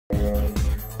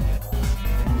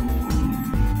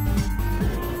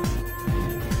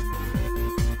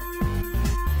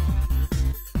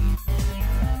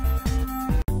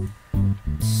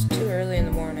It's too early in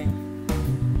the morning.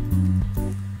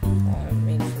 Well, I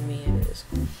mean, for me it is.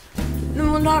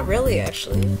 No, not really,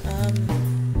 actually.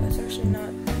 That's actually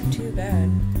not too bad.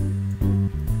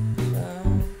 So,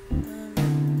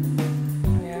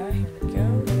 yeah, here we go.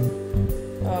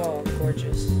 Oh,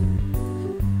 gorgeous.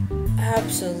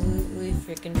 Absolutely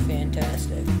freaking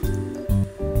fantastic.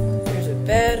 There's a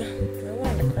bed. Do I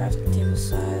want to craft the table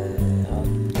side? I'll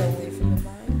go away from the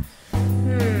mine.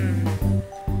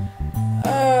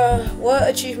 What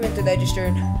achievement did I just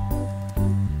earn?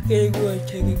 Getting one,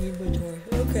 taking inventory.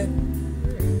 Okay.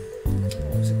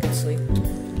 That was a good sleep.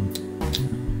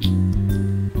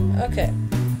 Okay.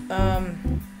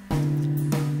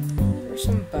 There's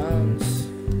some bones.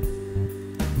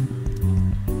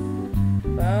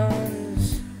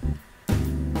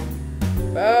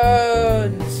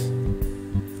 Bones!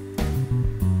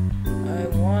 I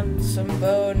want some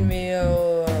bone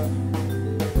meal.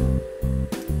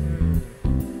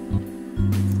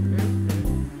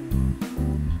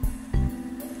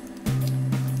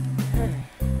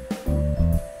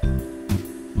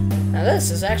 Now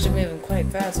this is actually moving quite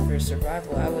fast for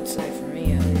survival, I would say, for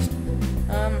me at least.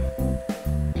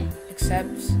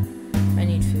 Except I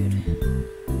need food.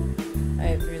 I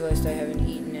have realized I haven't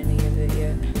eaten any of it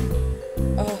yet.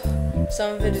 Oh,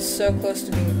 some of it is so close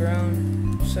to being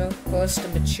grown, so close to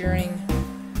maturing.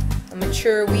 A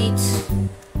mature wheat,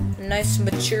 nice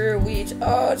mature wheat.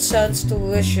 Oh, it sounds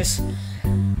delicious.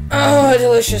 Oh,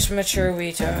 delicious mature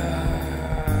wheat.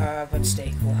 But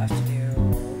steak will have to do.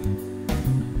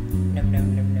 Nom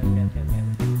nom nom nom nom nom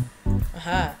nom.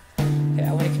 Aha. Okay,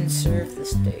 I want to conserve the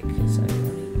steak because I want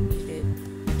to eat it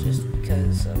just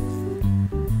because of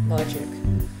logic.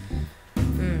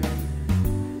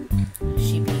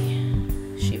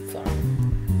 Sheep farm.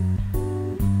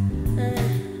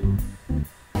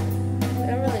 I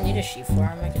don't really need a sheep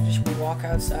farm. I can just walk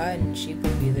outside and sheep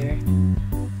will be there.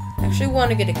 I actually want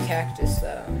to get a cactus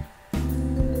though.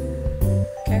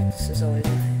 Cactus is always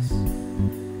nice.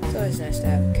 It's always nice to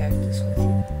have a cactus with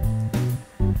you.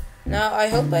 Now, I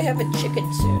hope I have a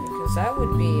chicken soon, because that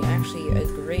would be actually a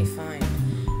great find.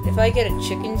 If I get a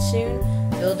chicken soon,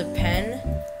 build a pen,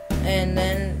 and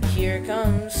then here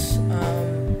comes,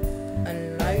 a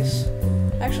nice...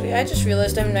 Actually, I just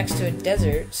realized I'm next to a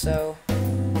desert, so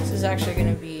this is actually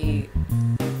going to be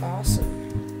awesome.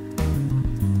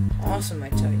 Awesome, I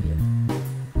tell you.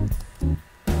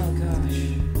 Oh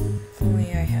gosh. If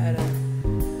only I had a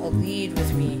lead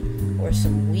with me, or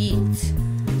some wheat.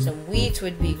 Some wheat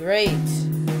would be great.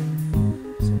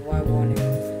 So why won't it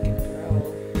freaking grow?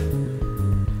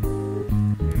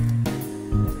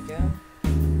 There we go.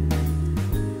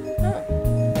 Oh.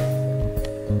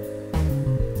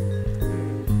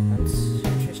 That's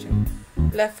interesting.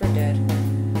 Left 4 Dead.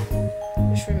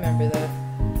 Just remember that.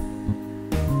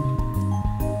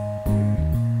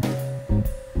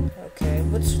 Okay,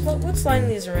 let's line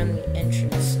these around the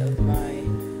entrance of my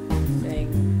thing.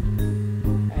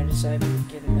 I decided to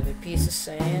get another piece of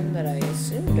sand that I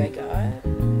assumed I got,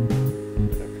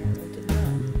 but apparently did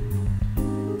not.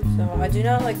 So I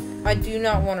do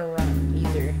not want to run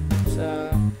either. So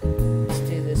let's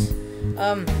do this.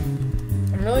 I'm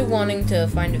really wanting to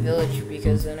find a village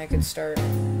because then I could start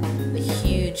a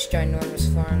huge, ginormous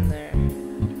farm there.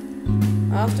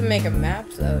 I'll have to make a map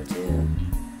though too,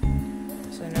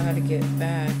 so I know how to get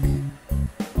back.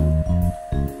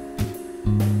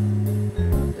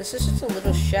 This is just a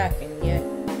little shack, and yet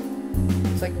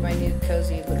it's like my new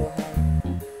cozy little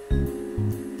home.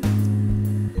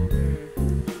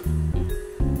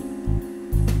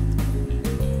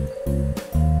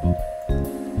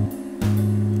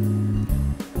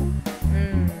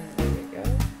 There we go.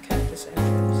 Cactus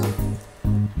entrance.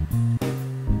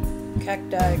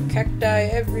 Cacti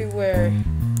everywhere.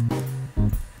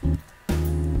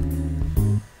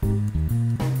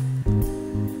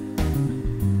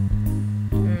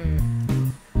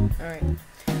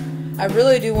 I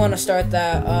really do want to start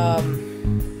that,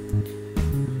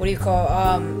 what do you call,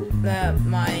 that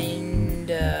mob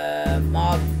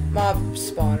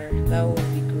spawner. That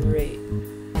would be great.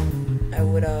 I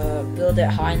would, build it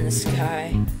high in the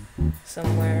sky,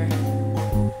 somewhere.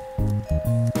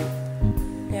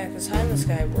 Yeah, because high in the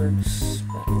sky works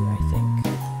better, I think.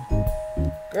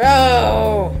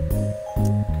 Grow! Oh,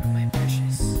 my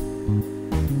precious.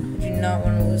 I do not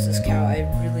want to lose this cow, I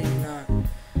really do not.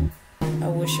 I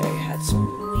wish I had some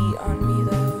wheat on me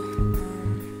though.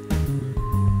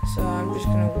 So I'm just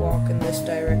gonna walk in this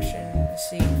direction and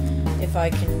see if I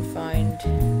can find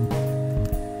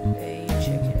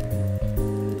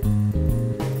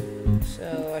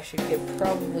should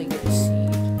probably get a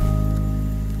seed.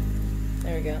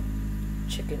 There we go.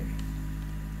 Chicken.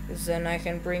 Because then I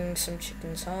can bring some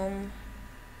chickens home.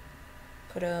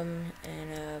 Put them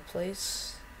in a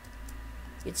place.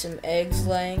 Get some eggs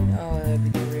laying. Oh,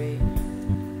 that'd be great.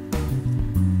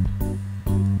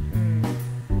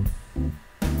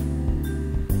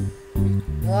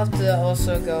 I'll have to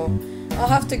also go. I'll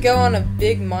have to go on a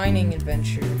big mining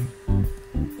adventure.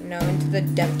 You know, into the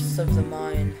depths of the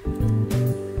mine.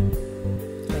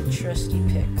 My trusty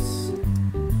picks.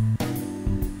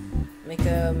 Make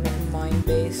a mine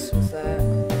base with that.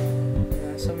 You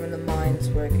know, somewhere in the mines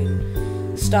where I can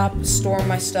store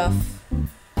my stuff,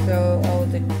 throw all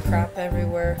the crap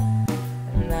everywhere,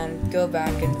 and then go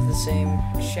back into the same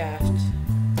shaft.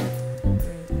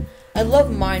 I love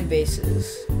mine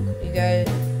bases. You guys,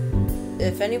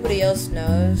 if anybody else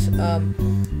knows,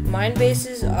 mine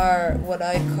bases are what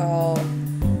I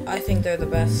think they're the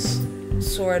best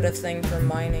sort of thing for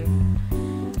mining.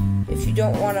 If you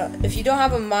don't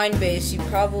have a mine base, you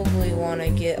probably want to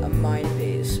get a mine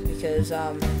base, because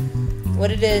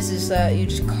what it is that you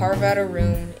just carve out a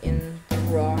room in the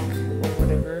rock or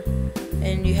whatever,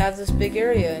 and you have this big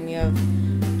area, and you have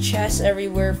chests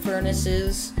everywhere,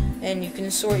 furnaces, and you can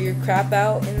sort your crap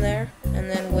out in there, and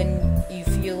then when you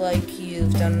feel like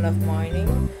you've done enough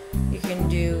mining, you can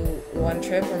do one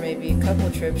trip or maybe a couple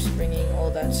trips bringing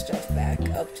all that stuff back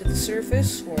up to the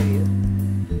surface for you.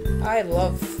 I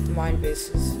love mine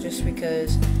bases just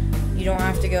because you don't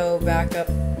have to go back up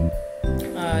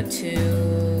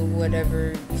to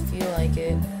whatever you feel like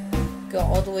it. Go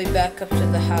all the way back up to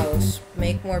the house,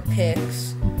 make more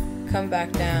picks, come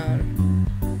back down.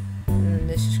 And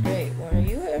this is great. Well, are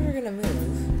you ever gonna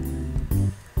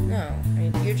move? No. I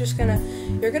mean,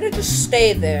 you're gonna just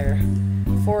stay there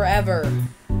forever.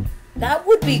 That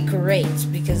would be great,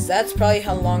 because that's probably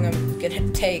how long I'm gonna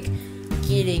take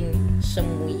getting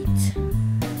some wheat.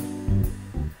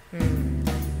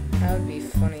 That would be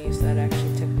funny if that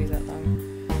actually took me that long.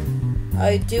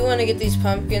 I do want to get these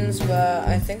pumpkins, but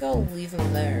I think I'll leave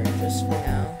them there just for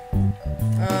now.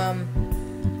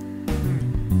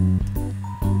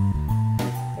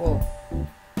 Whoa.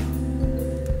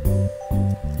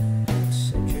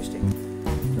 That's interesting.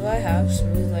 Do I have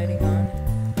smooth lighting on?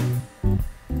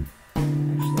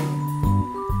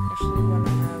 Actually want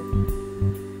to have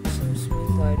some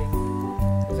smooth lighting,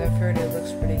 because I've heard it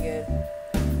looks pretty good.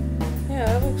 Yeah,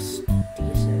 that looks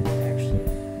decent, actually.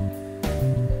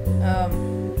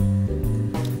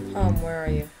 Where are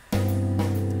you?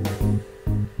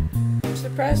 I'm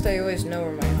surprised I always know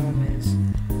where my home is.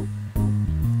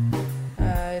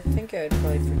 I think I would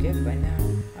probably forget by now.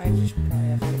 I just probably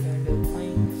have to go into the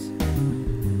plains.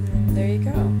 And there you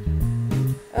go.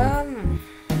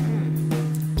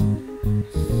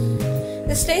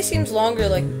 This day seems longer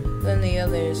than the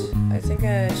others. I think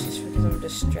it's just because I'm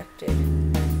distracted.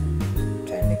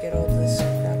 Trying to get all this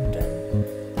crap done.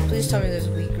 Please tell me there's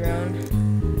wheat ground.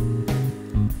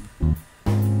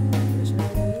 There's no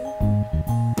wheat.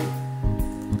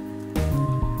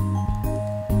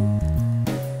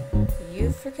 Are you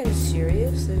freaking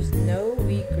serious? There's no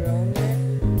wheat grown yet?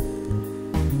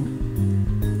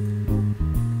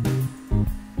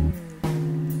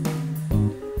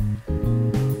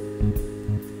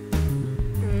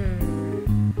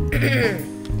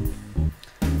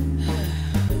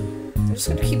 I'm just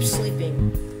gonna keep sleeping.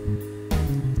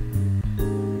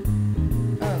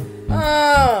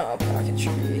 Oh, pocket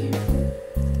tree.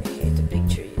 I hate the big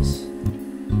trees.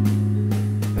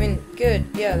 I mean, good,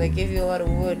 yeah, they give you a lot of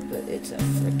wood, but it's a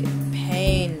freaking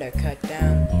pain to cut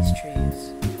down these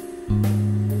trees.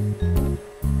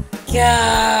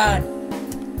 God!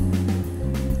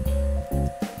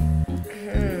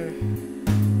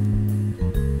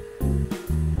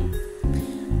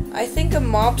 I think a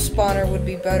mob spawner would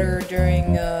be better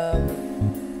during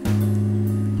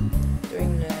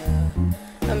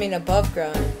above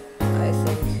ground, I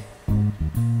think.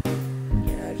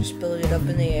 You know, just build it up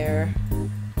in the air.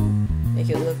 Make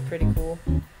it look pretty cool.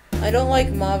 I don't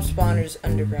like mob spawners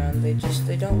underground. They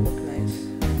don't look nice.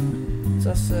 It's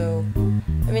also,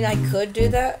 I mean, I could do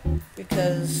that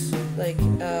because,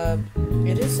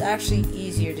 it is actually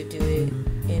easier to do it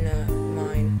in a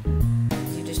mine.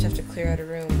 You just have to clear out a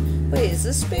room. Wait, is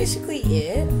this basically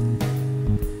it?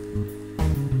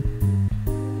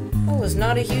 Oh, it's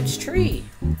not a huge tree.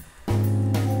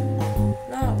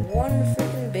 Not one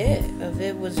freaking bit of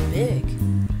it was big.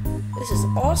 This is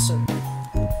awesome.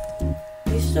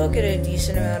 You still get a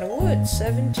decent amount of wood.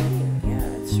 17. Yeah,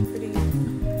 it's pretty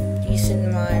decent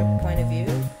in my point of view.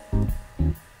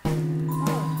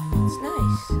 Oh, it's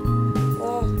nice.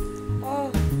 Oh,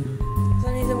 is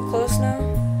any of them close now?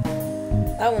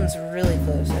 That that one's really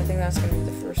close. I think that's gonna be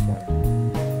the first one.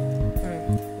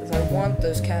 Because I want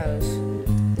those cows.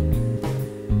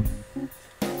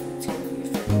 It's gonna be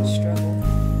a freaking struggle.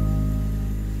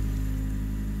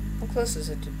 How close is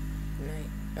it to night?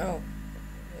 Oh,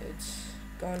 it's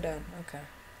going down. Okay.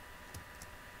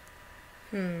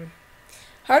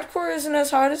 Hardcore isn't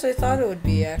as hard as I thought it would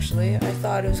be, actually. I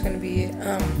thought it was going to be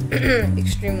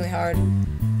extremely hard.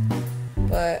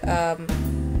 But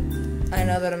I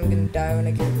know that I'm going to die when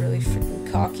I get really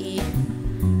freaking cocky.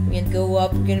 I'm going to go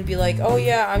up, I'm going to be like, oh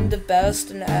yeah, I'm the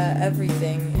best and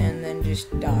everything, and then just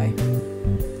die.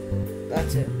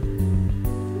 That's it.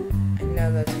 I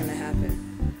know that's going to happen.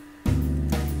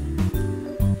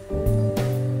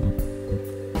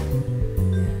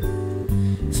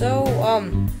 Yeah. So,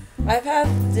 I've had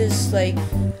this, like,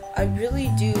 I really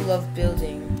do love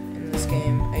building in this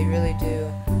game. I really do.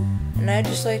 And I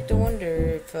just like to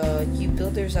wonder if, you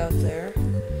builders out there,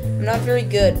 I'm not very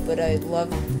good, but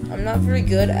I'm not very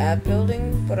good at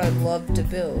building, but I love to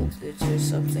build. It's just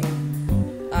something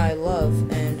I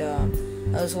love. And,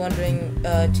 I was wondering,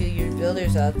 to your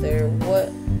builders out there,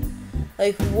 what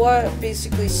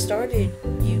basically started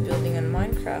you building on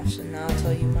Minecraft? And now I'll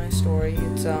tell you my story.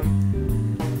 It's,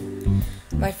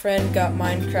 my friend got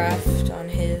Minecraft on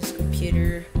his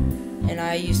computer, and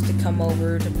I used to come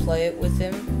over to play it with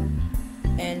him,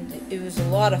 and it was a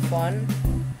lot of fun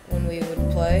when we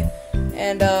would play.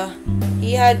 And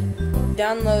he had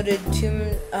downloaded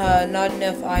not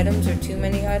enough items or too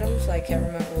many items. I can't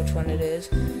remember which one it is,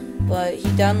 but he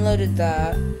downloaded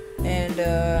that, and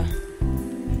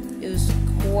it was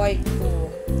quite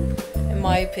cool in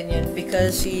my opinion,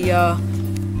 because he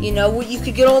you know, you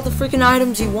could get all the freaking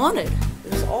items you wanted.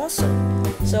 It was awesome.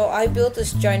 So I built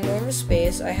this ginormous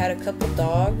space. I had a couple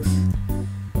dogs,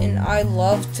 and I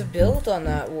loved to build on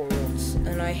that world.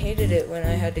 And I hated it when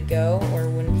I had to go, or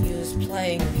when he was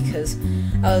playing, because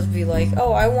I would be like,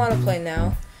 oh, I want to play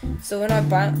now. So when I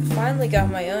finally got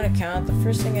my own account, the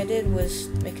first thing I did was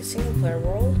make a single player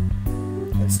world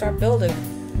and start building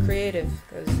creative,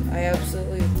 because I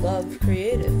absolutely love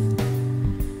creative.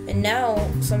 And now,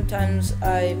 sometimes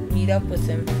I meet up with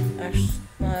him. Actually,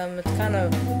 it's kind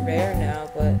of rare now,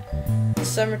 but in the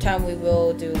summertime we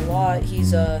will do a lot.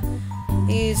 He's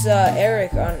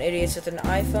Eric on Idiots with an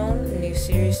iPhone, a new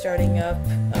series starting up.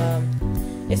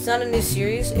 It's not a new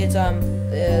series, it's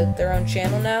their own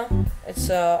channel now. It's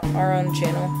our own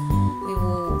channel. We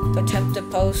will attempt to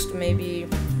post maybe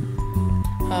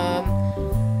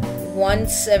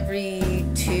once every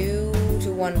 2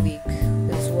 to 1 week.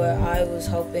 Is what I was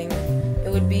hoping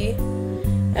it would be.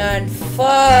 And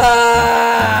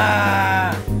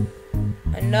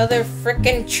another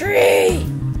freaking tree!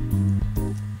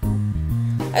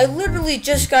 I literally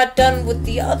just got done with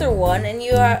the other one, and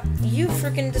you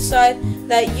freaking decide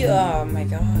that oh my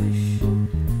gosh.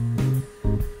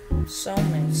 So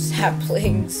many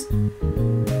saplings.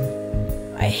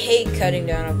 I hate cutting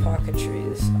down on pocket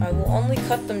trees. I will only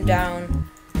cut them down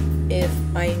if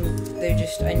I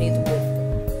need the wood.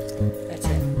 That's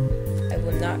it. I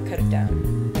will not cut it down.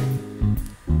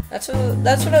 That's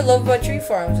what I love about tree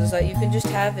farms, is that you can just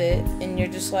have it, and you're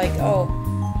just like, oh,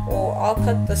 well, I'll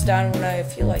cut this down when I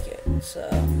feel like it. So,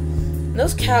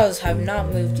 those cows have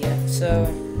not moved yet, so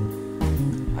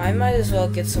I might as well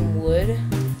get some wood,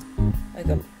 like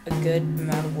a good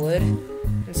amount of wood,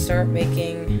 and start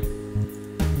making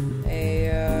a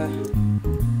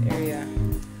area.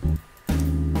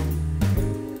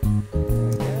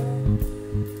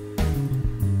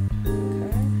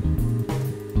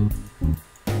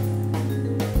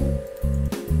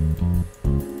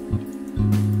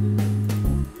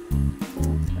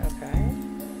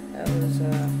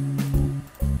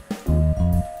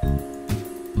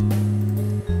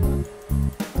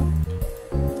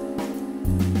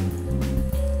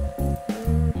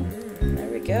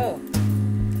 Go.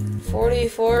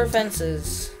 44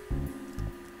 fences.